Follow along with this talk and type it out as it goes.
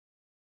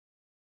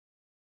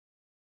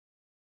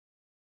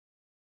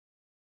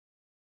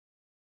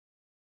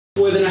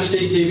With an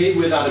FCTV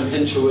with Adam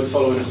Hinshelwood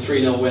following a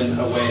 3-0 win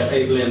away at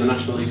Aveley in the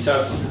National League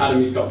South.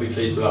 Adam, you've got to be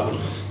pleased with that one.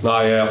 No,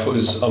 yeah, I thought it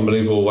was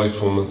unbelievable away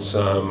performance.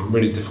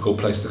 Really difficult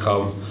place to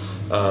come,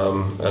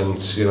 and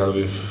you know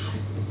we've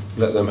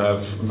let them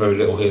have very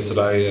little here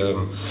today.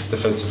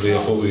 Defensively,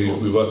 I thought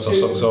we worked our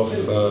socks off,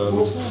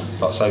 and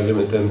like I say,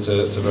 limited them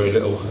to very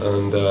little,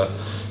 and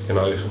you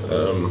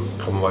know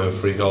come away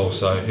with 3 goals.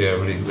 So yeah,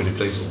 really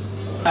pleased.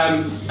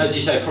 As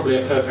you say, probably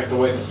a perfect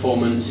away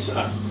performance.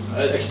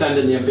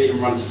 Extending the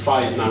unbeaten run to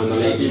 5 now in the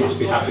league, you must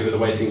be happy with the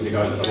way things are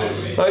going at the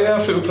moment. Yeah,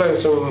 I think we're playing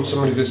some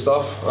really good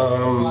stuff.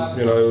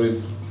 You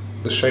know,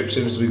 the shape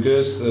seems to be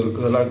good.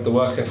 The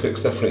work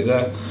ethic's definitely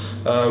there,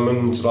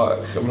 and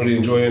like I'm really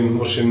enjoying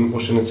watching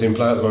the team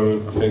play at the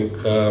moment. I think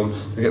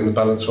they're getting the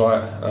balance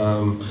right.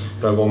 You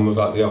know, one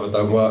without the other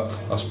don't work.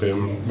 Us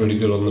being really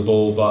good on the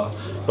ball, but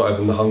not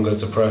having the hunger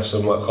to press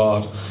and work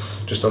hard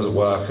just doesn't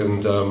work.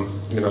 And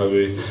you know,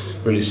 we're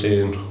really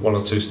seeing 1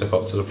 or 2 step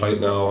up to the plate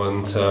now,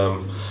 and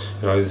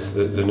you know,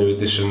 the new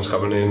additions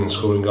coming in and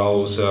scoring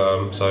goals.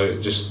 So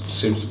it just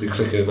seems to be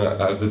clicking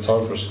at a good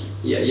time for us.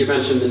 Yeah, you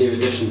mentioned the new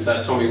additions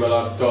there. Tommy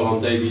Willard, goal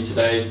on debut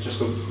today.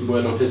 Just a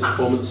word on his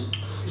performance.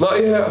 No,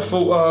 yeah, I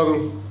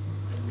thought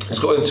he's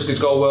got into his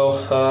goal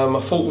well.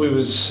 I thought we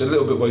was a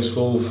little bit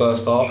wasteful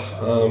first half.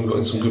 Got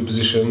in some good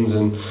positions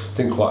and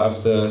didn't quite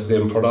have the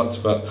end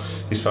product, but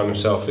he's found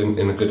himself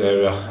in a good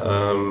area.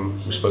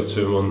 We spoke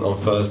to him on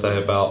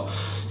Thursday about,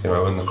 you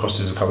know, when the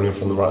crosses are coming in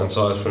from the right hand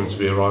side for him to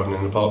be arriving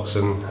in the box,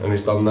 and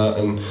he's done that.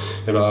 And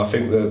you know, I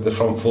think the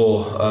front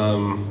four,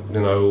 you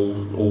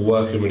know, all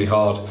working really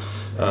hard.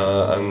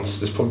 And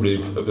there's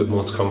probably a bit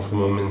more to come from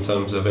them in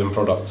terms of end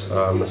product.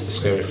 That's the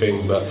scary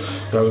thing, but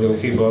you know, we're going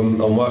to keep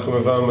on working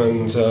with them,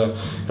 and you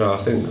know, I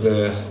think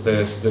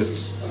there's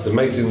the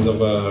makings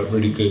of a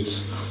really good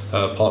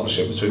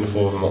partnership between the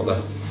 4 of them out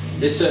there.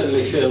 It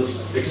certainly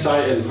feels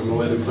exciting from a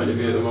winning point of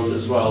view at the moment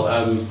as well.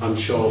 I'm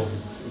sure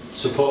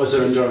supporters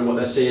are enjoying what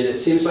they're seeing. It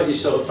seems like you've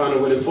sort of found a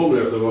winning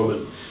formula at the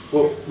moment.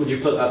 What would you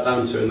put that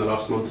down to in the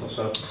last month or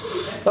so?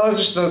 No,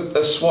 just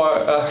a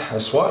slight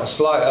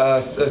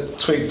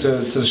tweak to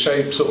the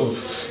shape, sort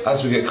of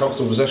as we get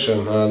comfortable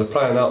possession. The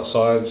playing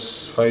outside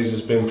phase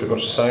has been pretty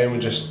much the same. We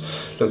just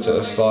looked at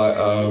a slight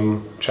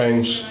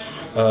change.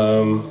 You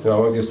know, I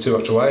won't give too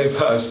much away,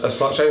 but a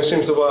slight change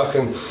seems to work.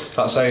 And like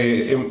I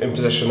say, in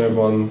possession,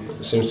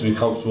 everyone seems to be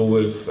comfortable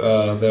with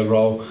their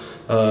role.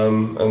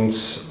 And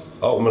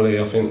ultimately,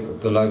 I think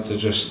the lads are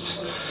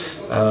just,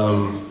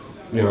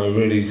 you know,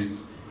 really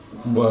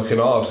working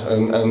hard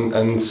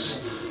and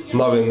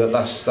knowing that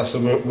that's a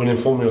winning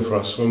formula for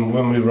us.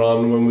 When we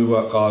run, when we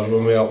work hard,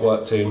 when we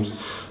outwork teams,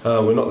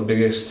 we're not the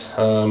biggest.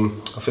 I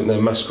think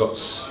their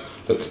mascots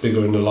looked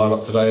bigger in the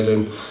lineup today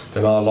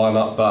than our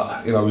lineup,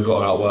 but you know, we've got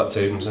to outwork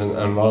teams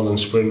and run and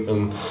sprint,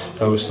 and you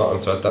know, we're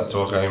starting to add that to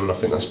our game, and I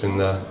think that's been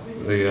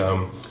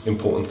the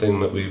important thing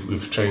that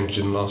we've changed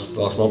in the last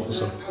month or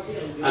so.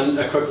 And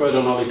a quick word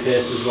on Ollie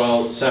Pearce as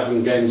well.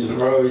 7 games in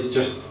a row, he's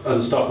just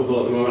unstoppable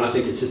at the moment. I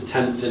think it's his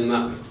 10th in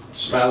that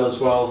spell as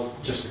well.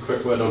 Just a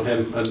quick word on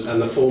him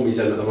and the form he's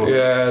in at the moment.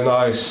 Yeah,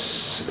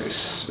 nice. I've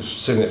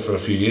seen it for a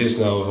few years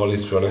now with Ollie,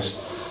 to be honest.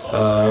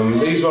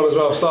 He's one as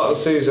well. Start of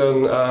the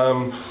season,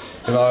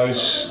 you know,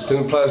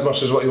 didn't play as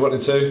much as what he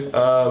wanted to.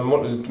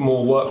 Wanted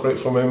more work rate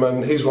from him,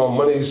 and he's one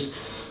when he's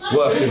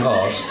working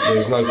hard.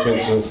 There's no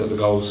coincidence that the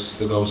goals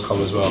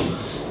come as well.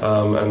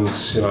 And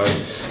you know,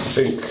 I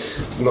think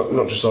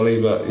not just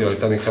Ollie, but you know,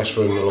 Danny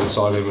Cashman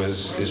alongside him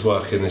is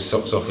working his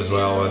socks off as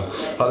well.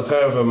 And like, the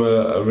pair of them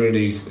are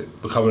really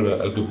becoming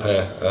a good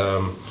pair.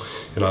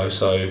 You know,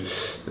 so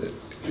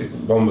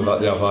one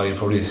without the other, you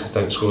probably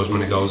don't score as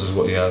many goals as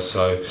what he has.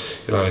 So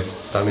you know,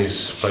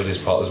 Danny's played his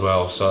part as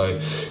well.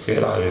 So you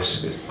know,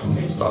 it's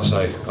like I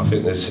say, I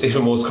think there's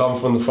even more to come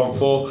from the front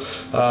 4.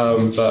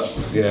 But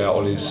yeah,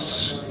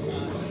 Ollie's,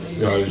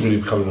 you know, he's really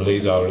becoming a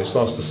leader, and it's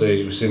nice to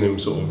see. We've seen him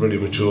sort of really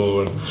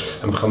mature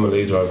and become a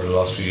leader over the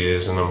last few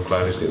years, and I'm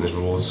glad he's getting his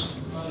rewards.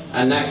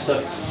 And next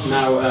up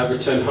now,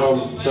 return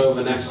home,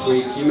 Dover next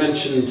week. You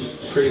mentioned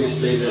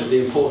previously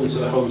the importance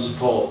of the home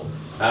support.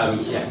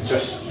 Yeah,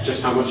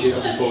 just how much you're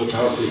looking forward to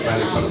hopefully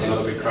playing in front of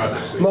another big crowd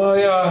next week. No,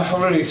 yeah,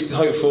 I'm really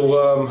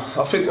hopeful.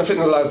 I think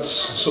the lads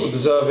sort of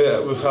deserve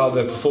it with how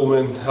they're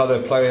performing, how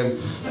they're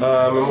playing,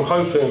 and we're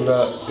hoping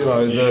that, you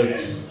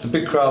know, the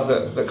big crowd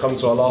that come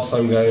to our last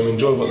home game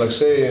enjoy what they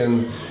see,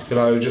 and you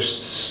know,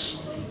 just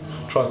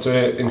try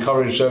to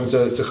encourage them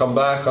to come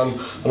back. I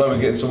know we're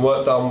getting some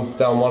work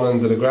down one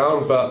end of the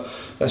ground, but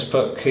let's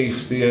put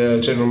Keith, the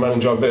general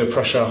manager, a bit of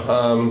pressure,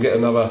 get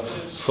another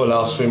full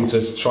house for him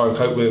to try and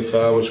cope with,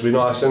 which would be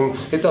nice, and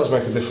it does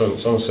make a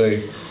difference,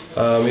 honestly.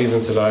 Even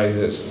today,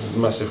 it's a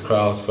massive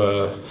crowd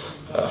for,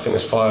 I think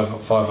it's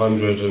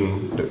 500,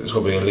 and there's got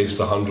to be at least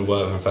 100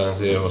 Worthing fans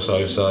here or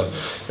so. So,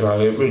 you know,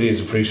 it really is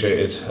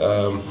appreciated,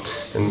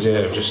 and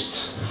yeah,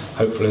 just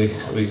hopefully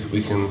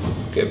we can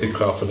get a big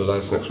crowd for the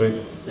lads next week.